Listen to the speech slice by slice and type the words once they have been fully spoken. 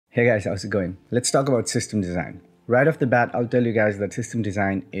Hey guys, how's it going? Let's talk about system design. Right off the bat, I'll tell you guys that system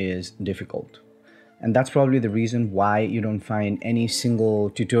design is difficult. And that's probably the reason why you don't find any single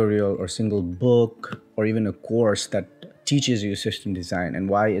tutorial or single book or even a course that teaches you system design, and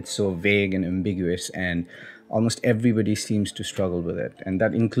why it's so vague and ambiguous and almost everybody seems to struggle with it. And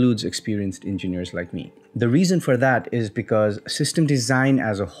that includes experienced engineers like me. The reason for that is because system design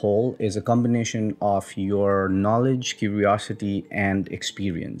as a whole is a combination of your knowledge, curiosity, and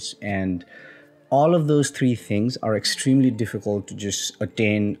experience. And all of those three things are extremely difficult to just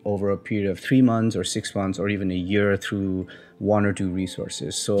attain over a period of 3 months or 6 months or even a year through one or two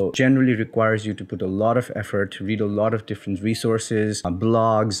resources. So generally requires you to put a lot of effort, to read a lot of different resources,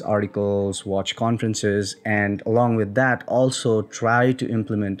 blogs, articles, watch conferences, and along with that, also try to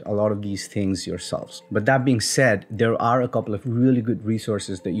implement a lot of these things yourselves. But that being said, there are a couple of really good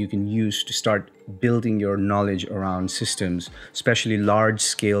resources that you can use to start building your knowledge around systems, especially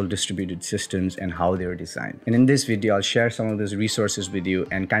large-scale distributed systems and how they're designed. And in this video, I'll share some of those resources with you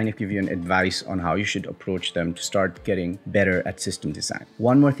and kind of give you an advice on how you should approach them to start getting better at system design.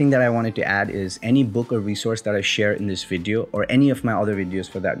 One more thing that I wanted to add is any book or resource that I share in this video, or any of my other videos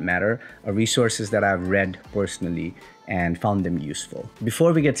for that matter, are resources that I've read personally and found them useful.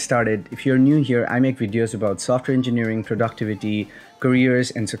 Before we get started, if you're new here, I make videos about software engineering, productivity,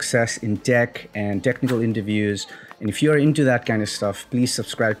 careers and success in tech, and technical interviews. And if you're into that kind of stuff, please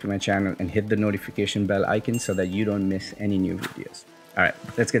subscribe to my channel and hit the notification bell icon so that you don't miss any new videos. All right,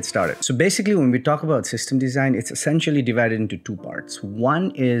 let's get started. So basically, when we talk about system design, it's essentially divided into two parts.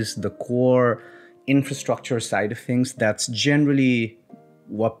 One is the core infrastructure side of things. That's generally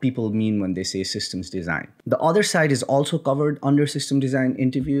what people mean when they say systems design. The other side is also covered under system design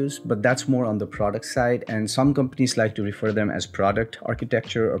interviews, but that's more on the product side. And some companies like to refer them as product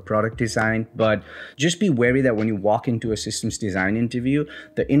architecture or product design. But just be wary that when you walk into a systems design interview,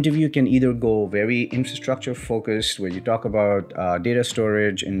 the interview can either go very infrastructure focused, where you talk about data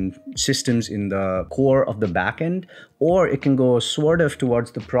storage and systems in the core of the backend, or it can go sort of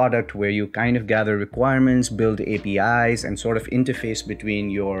towards the product, where you kind of gather requirements, build APIs, and sort of interface between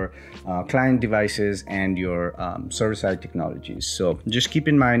your client devices and your server-side technologies. So just keep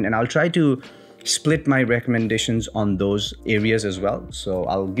in mind, and I'll try to split my recommendations on those areas as well. So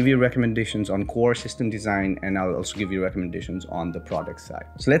I'll give you recommendations on core system design, and I'll also give you recommendations on the product side.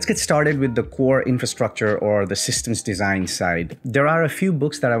 So let's get started with the core infrastructure or the systems design side. There are a few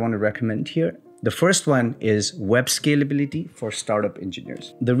books that I want to recommend here. The first one is Web Scalability for Startup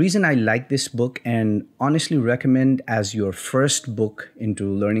Engineers. The reason I like this book and honestly recommend as your first book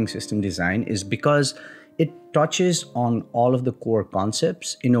into learning system design is because it touches on all of the core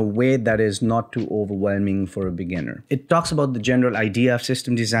concepts in a way that is not too overwhelming for a beginner. It talks about the general idea of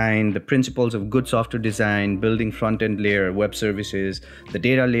system design, the principles of good software design, building front-end layer web services. The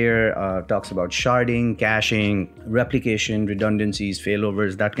data layer talks about sharding, caching, replication, redundancies,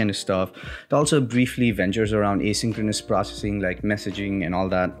 failovers, that kind of stuff. It also briefly ventures around asynchronous processing like messaging and all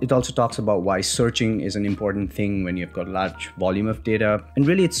that. It also talks about why searching is an important thing when you've got a large volume of data. And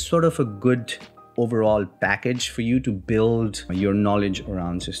really, it's sort of a good overall package for you to build your knowledge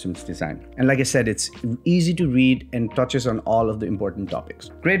around systems design. And like I said, it's easy to read and touches on all of the important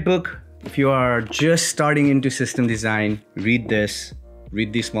topics. Great book. If you are just starting into system design, read this.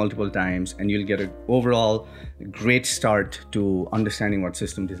 Read these multiple times and you'll get an overall great start to understanding what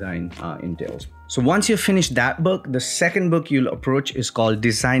system design entails. So once you've finished that book, the second book you'll approach is called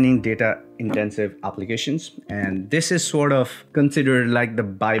Designing Data Intensive Applications. And this is sort of considered like the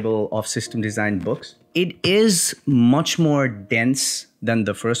Bible of system design books. It is much more dense than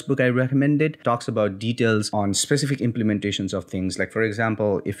the first book I recommended. It talks about details on specific implementations of things. Like for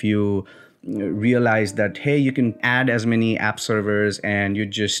example, if you realize that, hey, you can add as many app servers and you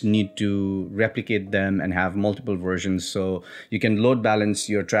just need to replicate them and have multiple versions so you can load balance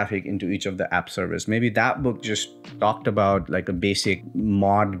your traffic into each of the app servers. Maybe that book just talked about like a basic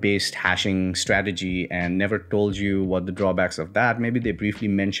mod-based hashing strategy and never told you what the drawbacks of that. Maybe they briefly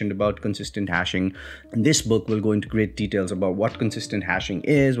mentioned about consistent hashing. And this book will go into great details about what consistent hashing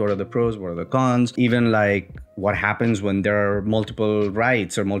is, what are the pros, what are the cons, even like what happens when there are multiple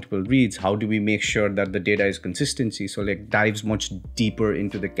writes or multiple reads. How do we make sure that the data is consistency? So like dives much deeper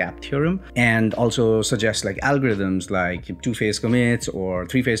into the CAP theorem, and also suggests like algorithms like two-phase commits or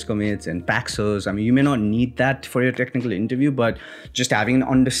three-phase commits and paxos. I mean, you may not need that for your technical interview, but just having an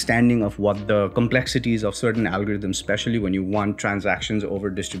understanding of what the complexities of certain algorithms, especially when you want transactions over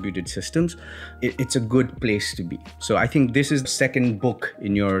distributed systems, it's a good place to be. So I think this is the second book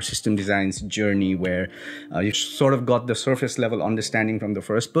in your system design's journey where You sort of got the surface level understanding from the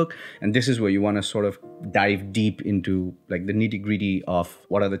first book, and this is where you want to sort of dive deep into like the nitty gritty of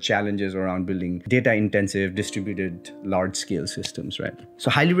what are the challenges around building data intensive, distributed, large scale systems, right? So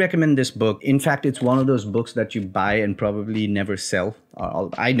highly recommend this book. In fact, it's one of those books that you buy and probably never sell.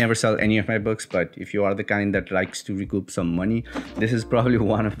 I never sell any of my books, but if you are the kind that likes to recoup some money, this is probably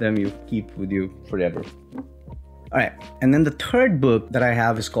one of them you keep with you forever. All right, and then the third book that I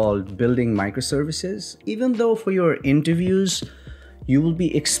have is called Building Microservices. Even though for your interviews, you will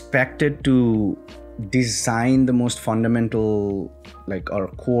be expected to design the most fundamental or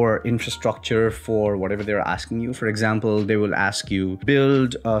core infrastructure for whatever they're asking you. For example, they will ask you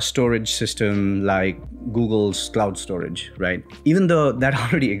build a storage system like Google's cloud storage, right? Even though that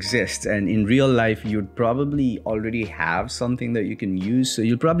already exists, and in real life you'd probably already have something that you can use, so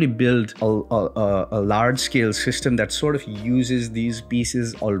you'll probably build a large scale system that sort of uses these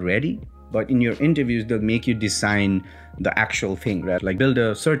pieces already. But in your interviews, they'll make you design the actual thing, right? Like build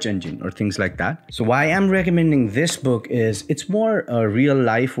a search engine or things like that. So why I'm recommending this book is it's more real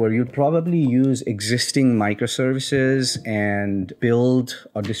life, where you'd probably use existing microservices and build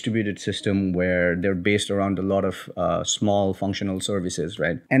a distributed system where they're based around a lot of small functional services,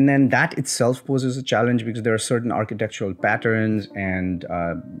 right? And then that itself poses a challenge because there are certain architectural patterns and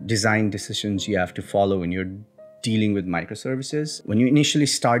design decisions you have to follow when you're dealing with microservices. When you initially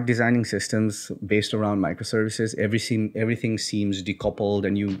start designing systems based around microservices, everything seems decoupled,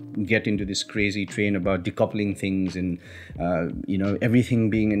 and you get into this crazy train about decoupling things and everything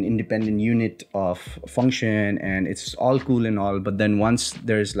being an independent unit of function, and it's all cool and all. But then once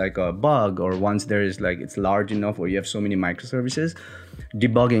there's like a bug, or once there is it's large enough or you have so many microservices,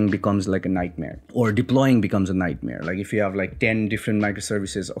 debugging becomes like a nightmare, or deploying becomes a nightmare. Like if you have 10 different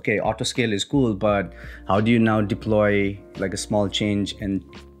microservices, okay, autoscale is cool, but how do you now deploy a small change and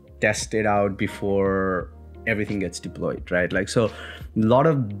test it out before everything gets deployed, right? So a lot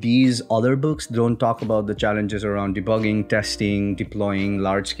of these other books don't talk about the challenges around debugging, testing, deploying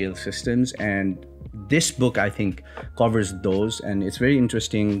large scale systems, and this book, I think, covers those, and it's very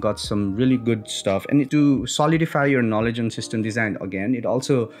interesting, got some really good stuff. And to solidify your knowledge on system design, again, it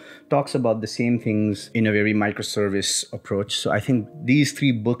also talks about the same things in a very microservice approach. So I think these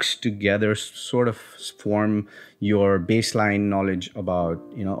three books together sort of form your baseline knowledge about,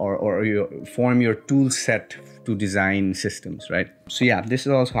 or form your tool set to design systems, right? So yeah, this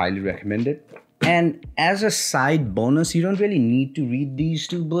is also highly recommended. And as a side bonus, you don't really need to read these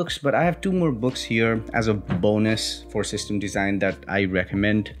two books, but I have two more books here as a bonus for system design that I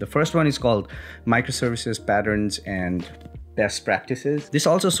recommend. The first one is called Microservices, Patterns, and Best Practices. This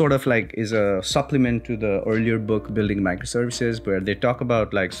also sort of is a supplement to the earlier book, Building Microservices, where they talk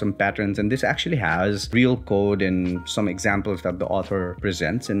about some patterns, and this actually has real code and some examples that the author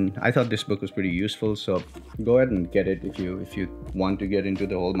presents. And I thought this book was pretty useful, so go ahead and get it if you want to get into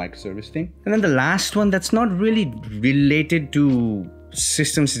the whole microservice thing. And then the last one that's not really related to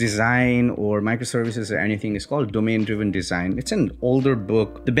systems design or microservices or anything is called Domain Driven Design. It's an older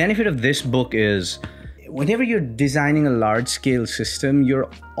book. The benefit of this book is whenever you're designing a large scale system, you're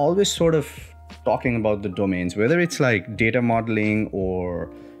always sort of talking about the domains, whether it's data modeling or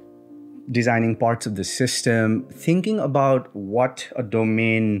designing parts of the system, thinking about what a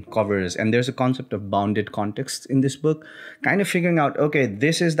domain covers. And there's a concept of bounded context in this book, kind of figuring out, okay,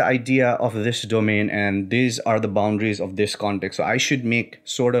 this is the idea of this domain and these are the boundaries of this context. So I should make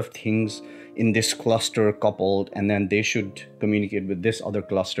sort of things in this cluster coupled, and then they should communicate with this other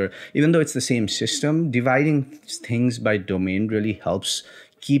cluster. Even though it's the same system, dividing things by domain really helps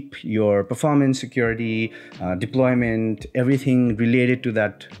keep your performance, security, deployment, everything related to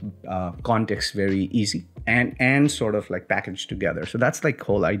that context very easy and sort of packaged together. So that's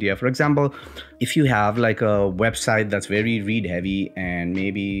whole idea. For example, if you have a website that's very read heavy and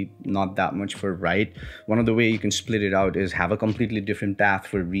maybe not that much for write, one of the way you can split it out is have a completely different path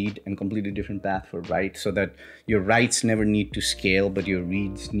for read and completely different path for write, so that your writes never need to scale, but your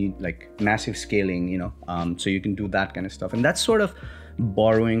reads need massive scaling, so you can do that kind of stuff. And that's sort of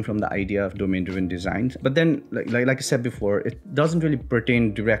borrowing from the idea of domain-driven design. But then, like I said before, it doesn't really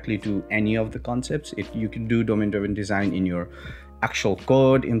pertain directly to any of the concepts. You can do domain-driven design in your actual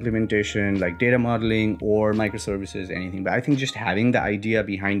code implementation, like data modeling or microservices, anything. But I think just having the idea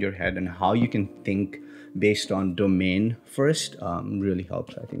behind your head and how you can think based on domain first really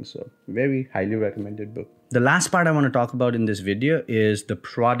helps, I think. So very highly recommended book. The last part I want to talk about in this video is the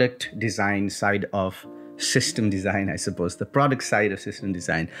product design side of system design, I suppose, the product side of system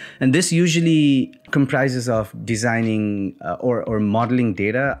design. And this usually comprises of designing or modeling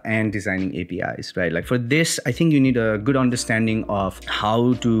data and designing APIs, right? Like for this, I think you need a good understanding of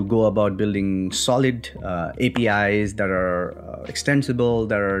how to go about building solid APIs that are extensible,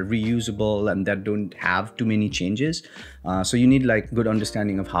 that are reusable, and that don't have too many changes. So you need like good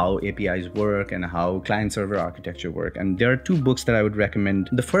understanding of how APIs work and how client-server architecture work. And there are two books that I would recommend.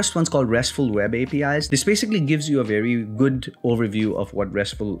 The first one's called RESTful Web APIs. This basically gives you a very good overview of what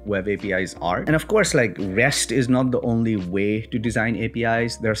RESTful Web APIs are. And of course, like REST is not the only way to design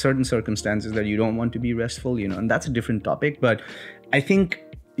APIs. There are certain circumstances that you don't want to be RESTful, and that's a different topic. But I think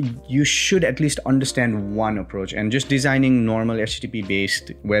you should at least understand one approach, and just designing normal HTTP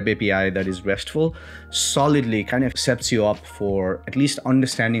based web API that is RESTful solidly kind of sets you up for at least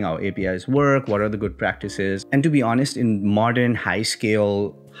understanding how APIs work, what are the good practices. And to be honest, in modern high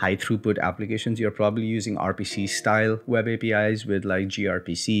scale, high throughput applications, you're probably using RPC style web APIs with like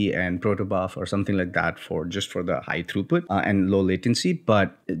gRPC and protobuf or something like that for the high throughput and low latency.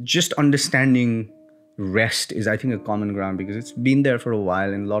 But just understanding REST is, I think, a common ground because it's been there for a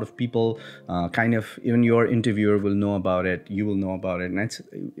while, and a lot of people even your interviewer will know about it, you will know about it, and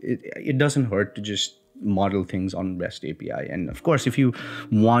it doesn't hurt to just model things on REST API. And of course, if you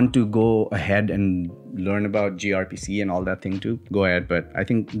want to go ahead and learn about gRPC and all that thing too, go ahead. But I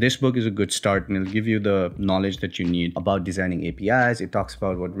think this book is a good start, and it'll give you the knowledge that you need about designing APIs. It talks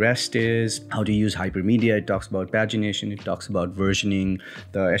about what REST is, how to use hypermedia. It talks about pagination. It talks about versioning,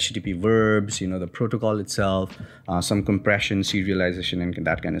 the HTTP verbs, the protocol itself, some compression, serialization, and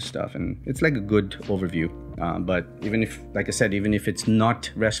that kind of stuff. And it's like a good overview. But even if, like I said, even if it's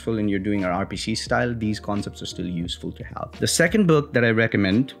not RESTful and you're doing our RPC style, these concepts are still useful to have. The second book that I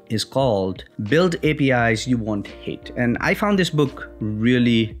recommend is called Build APIs You Won't Hate. And I found this book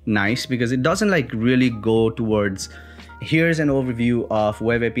really nice because it doesn't like really go towards here's an overview of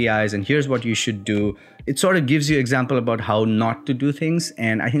web APIs and here's what you should do. It sort of gives you an example about how not to do things.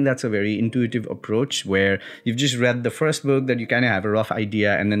 And I think that's a very intuitive approach where you've just read the first book that you kind of have a rough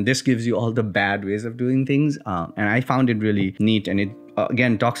idea, and then this gives you all the bad ways of doing things. And I found it really neat. And it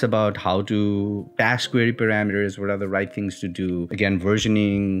again talks about how to pass query parameters, what are the right things to do, again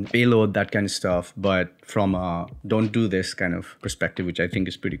versioning, payload, that kind of stuff, but from a don't do this kind of perspective, which I think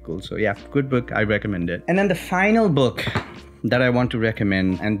is pretty cool. So yeah, good book, I recommend it. And then the final book that I want to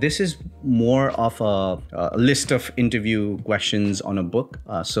recommend, and this is more of a list of interview questions on a book.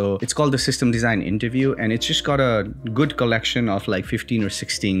 So it's called the System Design Interview, and it's just got a good collection of like 15 or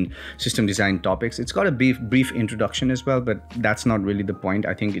 16 system design topics. It's got a brief introduction as well, but that's not really the point.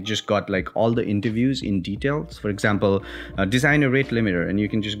 I think it just got like all the interviews in details. For example, design a rate limiter, and you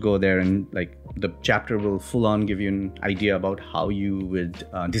can just go there and like the chapter will full on give you an idea about how you would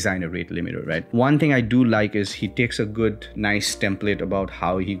design a rate limiter, right? One thing I do like is he takes a good, nice template about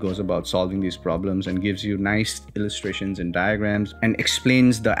how he goes about solving these problems and gives you nice illustrations and diagrams and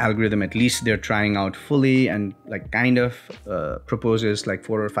explains the algorithm, at least they're trying out fully, and like kind of proposes like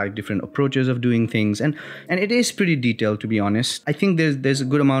 4 or 5 different approaches of doing things. And it is pretty detailed, to be honest. I think there's a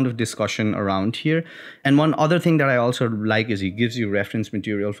good amount of discussion around here. And one other thing that I also like is he gives you reference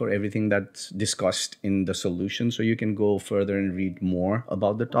material for everything that's discussed in the solution, so you can go further and read more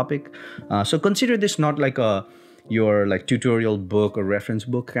about the topic. So consider this not like your like tutorial book or reference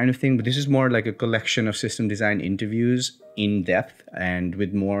book kind of thing, but this is more like a collection of system design interviews in depth and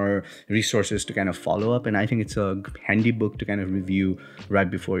with more resources to kind of follow up. And I think it's a handy book to kind of review right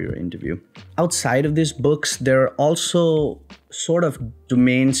before your interview. Outside of these books, there are also sort of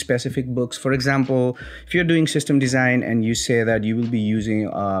domain specific books. For example, if you're doing system design and you say that you will be using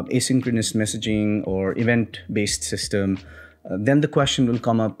asynchronous messaging or event-based system, then the question will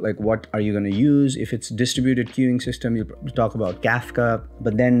come up like, what are you going to use? If it's distributed queuing system, you'll probably talk about Kafka,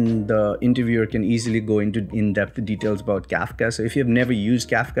 but then the interviewer can easily go into in-depth details about Kafka. So if you've never used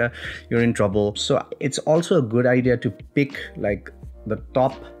Kafka, you're in trouble. So it's also a good idea to pick like the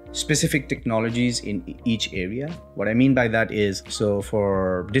top specific technologies in each area. What I mean by that is, so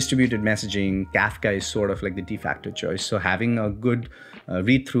for distributed messaging, Kafka is sort of like the de facto choice. So having a good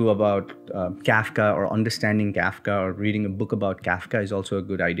read through about Kafka or understanding Kafka or reading a book about Kafka is also a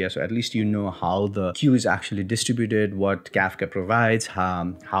good idea. So at least you know how the queue is actually distributed, what Kafka provides,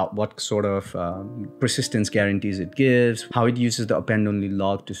 what sort of persistence guarantees it gives, how it uses the append-only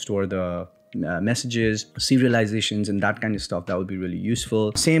log to store the messages, serializations, and that kind of stuff. That would be really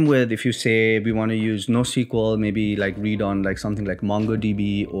useful. Same with if you say we want to use NoSQL, maybe like read on like something like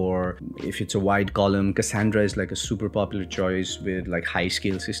MongoDB, or if it's a wide column, Cassandra is like a super popular choice with like high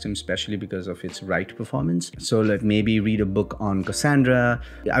scale systems, especially because of its write performance. So like maybe read a book on Cassandra.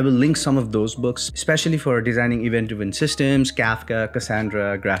 I will link some of those books, especially for designing event-driven systems, Kafka,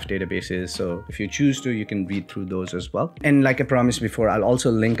 Cassandra, graph databases. So if you choose to, you can read through those as well. And like I promised before, I'll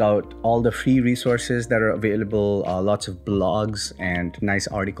also link out all the free resources that are available, lots of blogs and nice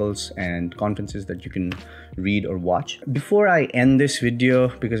articles and conferences that you can read or watch. Before I end this video,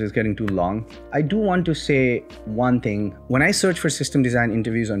 because it's getting too long, I do want to say one thing. When I search for system design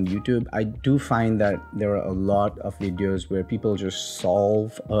interviews on YouTube, I do find that there are a lot of videos where people just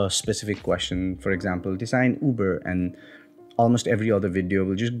solve a specific question. For example, design Uber, and almost every other video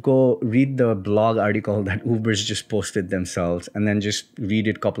will just go read the blog article that Uber's just posted themselves, and then just read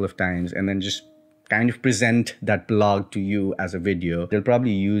it a couple of times, and then just kind of present that blog to you as a video. They'll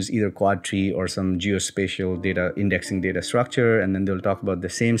probably use either Quadtree or some geospatial data indexing data structure, and then they'll talk about the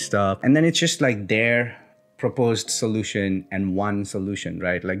same stuff. And then it's just like their proposed solution and one solution,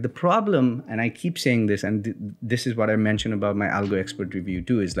 right? Like the problem, and I keep saying this, and this is what I mentioned about my Algo Expert review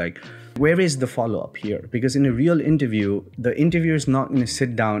too, is like, where is the follow-up here? Because in a real interview, the interviewer is not going to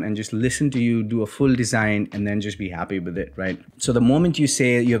sit down and just listen to you do a full design and then just be happy with it, right? So the moment you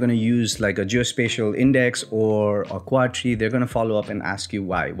say you're going to use like a geospatial index or a Quadtree, they're going to follow up and ask you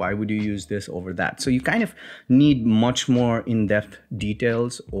why. Why would you use this over that? So you kind of need much more in-depth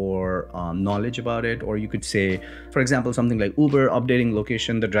details or knowledge about it. Or you could say, for example, something like Uber updating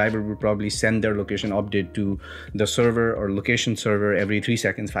location, the driver would probably send their location update to the server or location server every 3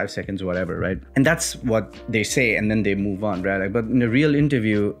 seconds, 5 seconds, whatever, right? And that's what they say, and then they move on, right? Like, but in a real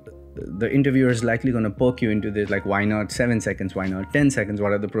interview, the interviewer is likely going to poke you into this, like, why not 7 seconds? Why not 10 seconds?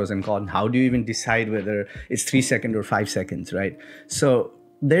 What are the pros and cons? How do you even decide whether it's 3 seconds or 5 seconds, right? So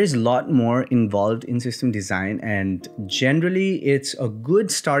there's a lot more involved in system design, and generally it's a good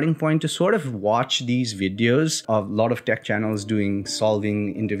starting point to sort of watch these videos of a lot of tech channels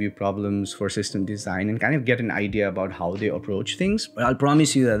solving interview problems for system design and kind of get an idea about how they approach things. But I'll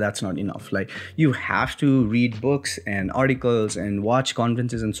promise you that that's not enough. Like, you have to read books and articles and watch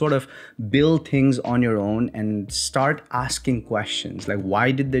conferences and sort of build things on your own and start asking questions like, why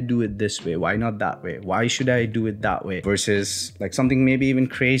did they do it this way? Why not that way? Why should I do it that way? Versus like something maybe even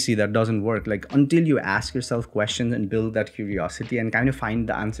crazy that doesn't work. Like, until you ask yourself questions and build that curiosity and kind of find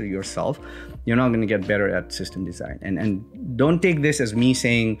the answer yourself, you're not going to get better at system design. And don't take this as me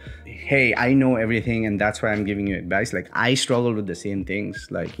saying, hey, I know everything and that's why I'm giving you advice. Like, I struggle with the same things.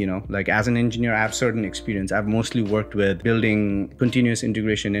 Like, you know, like as an engineer, I have certain experience. I've mostly worked with building continuous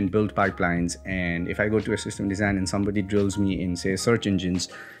integration and build pipelines. And if I go to a system design and somebody drills me in, say, search engines,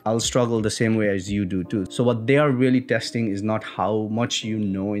 I'll struggle the same way as you do too. So what they are really testing is not how much you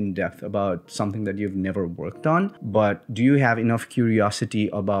know in depth about something that you've never worked on, but do you have enough curiosity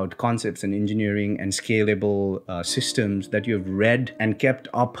about concepts and engineering and scalable systems that you've read and kept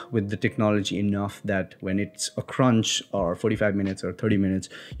up with the technology enough that when it's a crunch or 45 minutes or 30 minutes,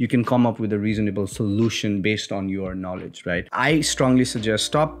 you can come up with a reasonable solution based on your knowledge, right? I strongly suggest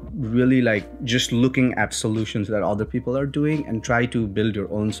stop really like just looking at solutions that other people are doing and try to build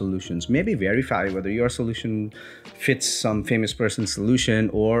your own solutions. Maybe verify whether your solution fits some famous person's solution,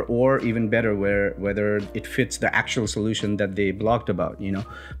 or even better, whether it fits the actual solution that they blogged about, you know.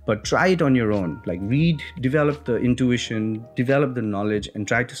 But try it on your own. Like, read, develop the intuition, develop the knowledge, and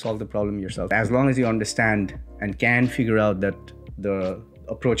try to solve the problem yourself. As long as you understand and can figure out that the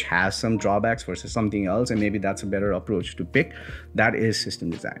approach has some drawbacks versus something else, and maybe that's a better approach to pick, that is system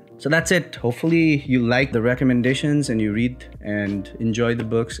design. So that's it. Hopefully you like the recommendations and you read and enjoy the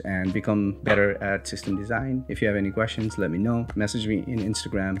books and become better at system design. If you have any questions, let me know. Message me in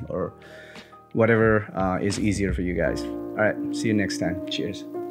Instagram or whatever is easier for you guys. All right, see you next time. Cheers.